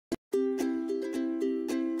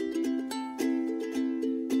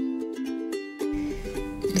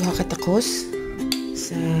Duha ka takos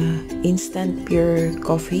sa instant pure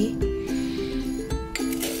coffee.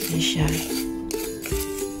 Yan siya.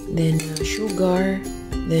 Then sugar,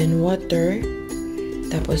 then water,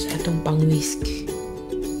 tapos atong pang whisk.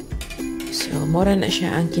 So mora na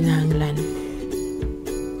siya ang kinahanglan.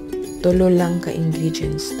 Tulo lang ka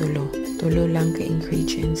ingredients, tulo lang ka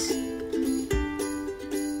ingredients.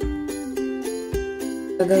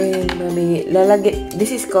 Gagawin mami,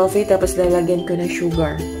 this is coffee, tapos lalagyan ko ng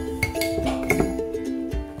sugar.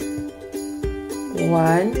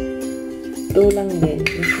 1, 2 lang din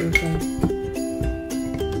yung sugar.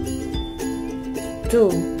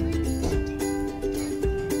 2.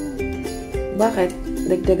 Bakit?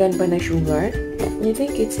 Dagdagan pa na sugar? You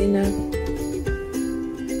think it's enough?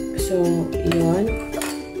 So, yun.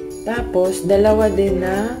 Tapos, dalawa din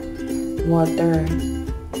na water.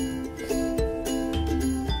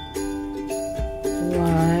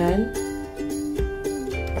 1,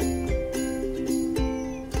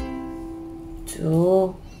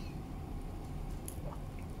 2.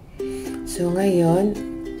 So, ngayon,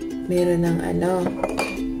 meron ng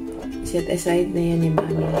set aside na yan ni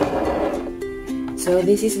Mami. So,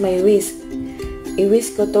 this is my whisk.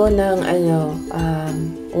 I-whisk ko to ng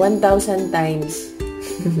 1,000 times.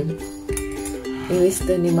 I-whisk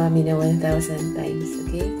to ni Mami na 1,000 times.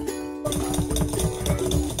 Okay?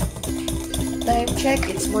 Time check.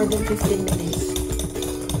 It's more than 15 minutes.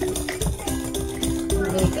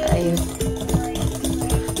 Okay, kaayo.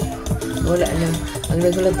 Wala na. Ang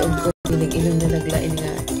nagulat og ko, inom na naglain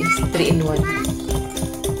nga is 3-in-1.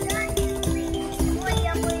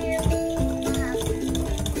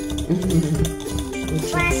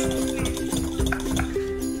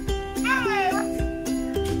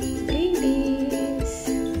 Babies.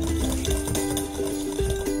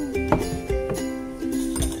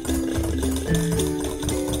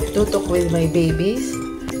 Tutok with my babies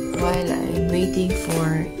while I'm waiting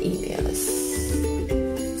for emails.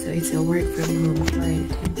 So it's a work from home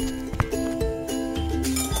quarantine.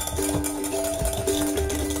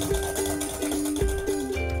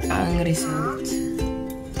 Ang result.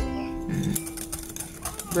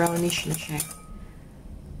 Brownish na siya.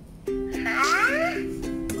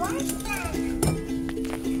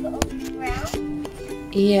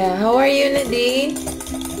 Yeah, how are you, Nadine?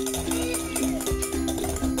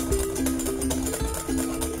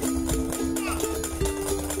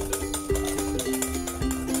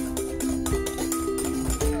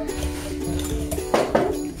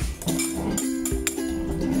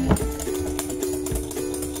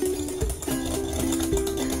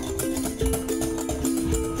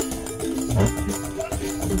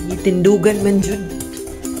 Tindugan man jud.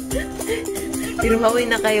 Pero maway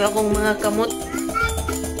na kayo akong mga kamot.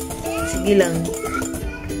 Sige lang.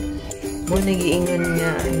 Mo nagiingon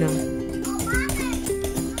nga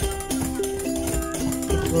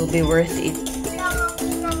it will be worth it.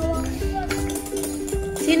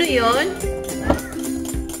 Sino yon?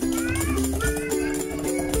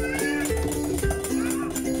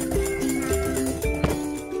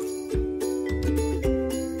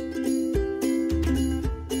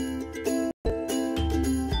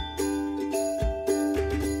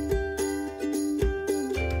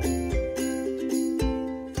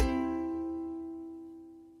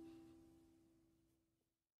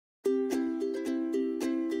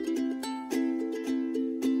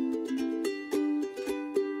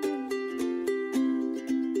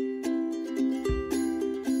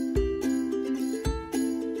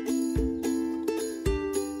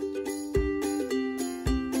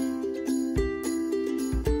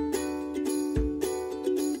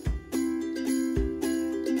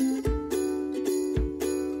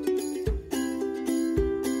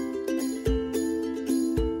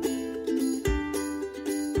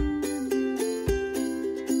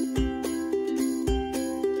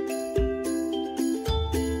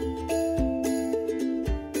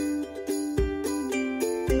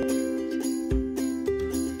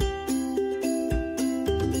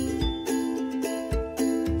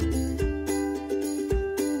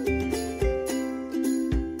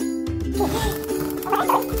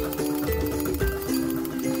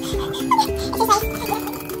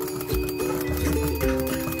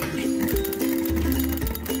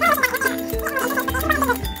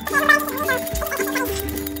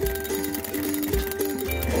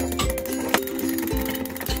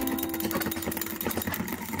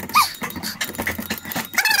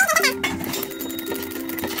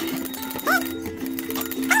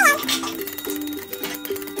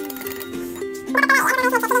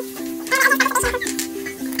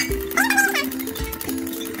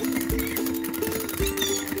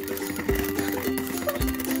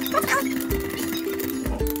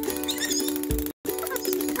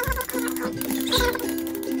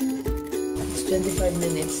 5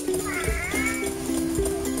 minutes.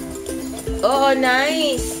 Oh,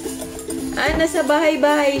 nice! Nasa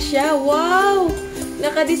bahay-bahay siya. Wow!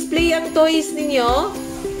 Naka-display ang toys ninyo.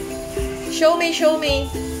 Show me, show me.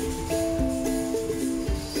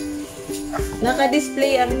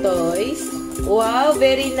 Naka-display ang toys. Wow,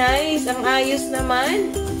 very nice. Ang ayos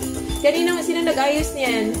naman. Sino nag-ayos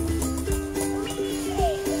niyan?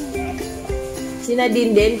 Si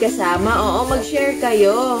Nadine din kasama. Oo, mag-share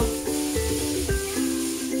kayo.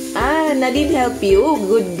 Nadine help you.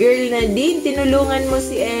 Good girl, Nadine. Tinulungan mo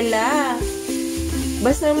si Ella.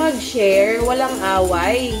 Basta mag-share, walang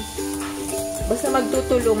away. Basta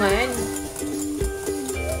magtutulungan.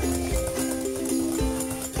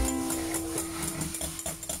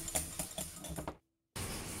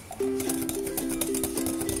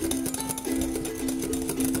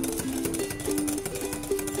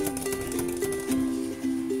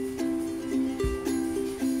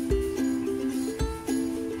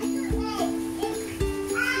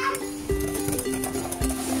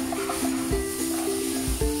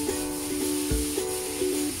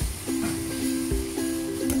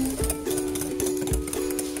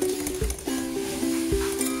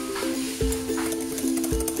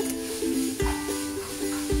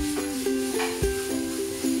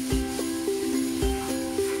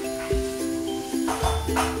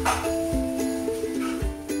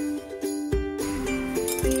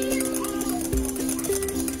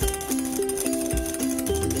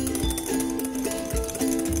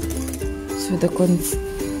 So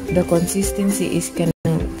the consistency is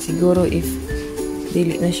kanang siguro if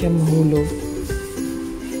dili na siya mahulog.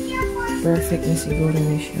 Perfect na siguro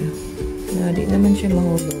na siya. Di naman siya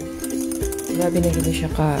mahulog. Grabe na gina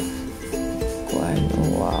siya ka kuan.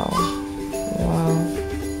 Oh, wow. Wow.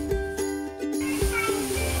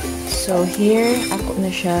 So here ako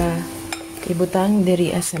na siya ibutang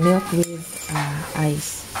diri as a milk with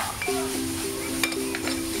ice.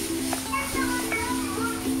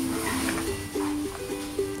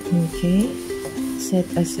 Okay, set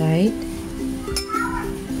aside.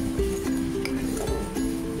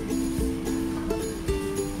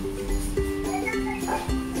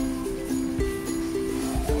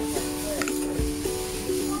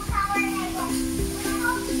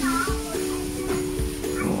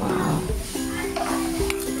 Wow.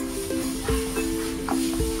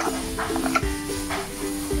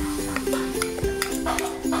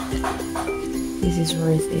 This is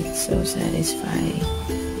worth it, so satisfying.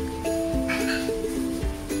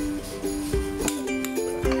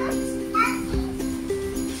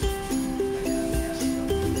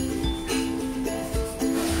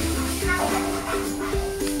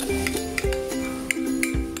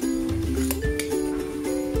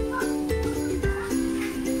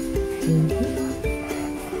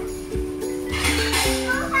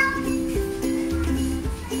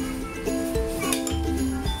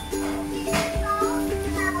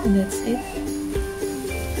 That's it.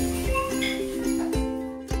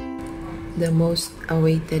 The most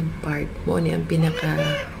awaited part mo ni ang pinaka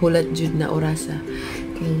hulat jud na orasa.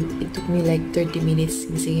 It took me like 30 minutes.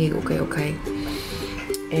 Sige, okay.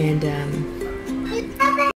 And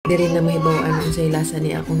diri na mahibaw-an sa lasa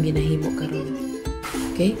ni akong ginahimo karon.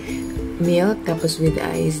 Okay? Milk tapos with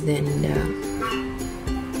ice, then the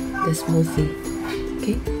smoothie.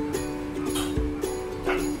 Okay?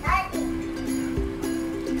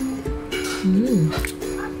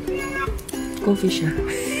 Coffee siya.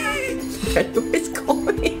 Where's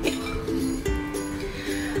coffee?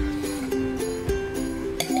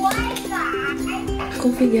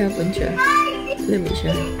 Coffee gapon siya. Lami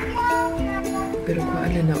siya. Pero kung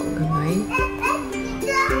ala na ako gamay,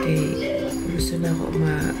 gusto na ako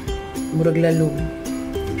murag lalong.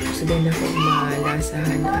 Gusto din ako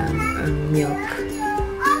malasahan ang milk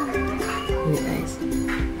with ice.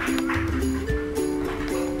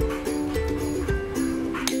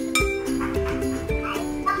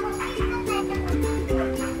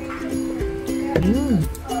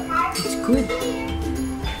 It's good.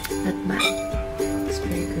 Not bad. It's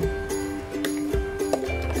very good.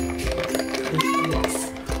 Yes.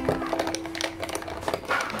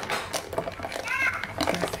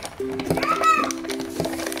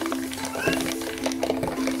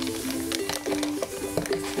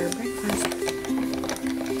 Perfect. For breakfast.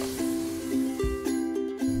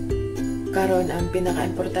 Karon ang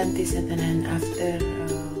pinaka-importante sa tanan after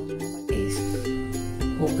is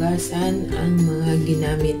hugasan ang mga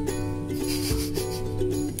ginamit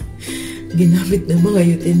ng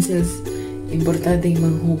mga utensils. Importanteng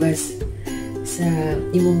manghugas sa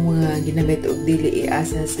imong mga ginamit o dili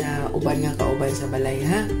iasa sa uban nga kauban sa balay,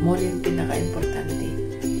 ha? Mo rin pinaka-importante.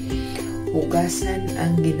 Hugasan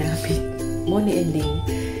ang ginamit mo ni ending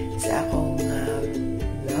sa akong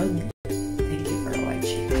vlog.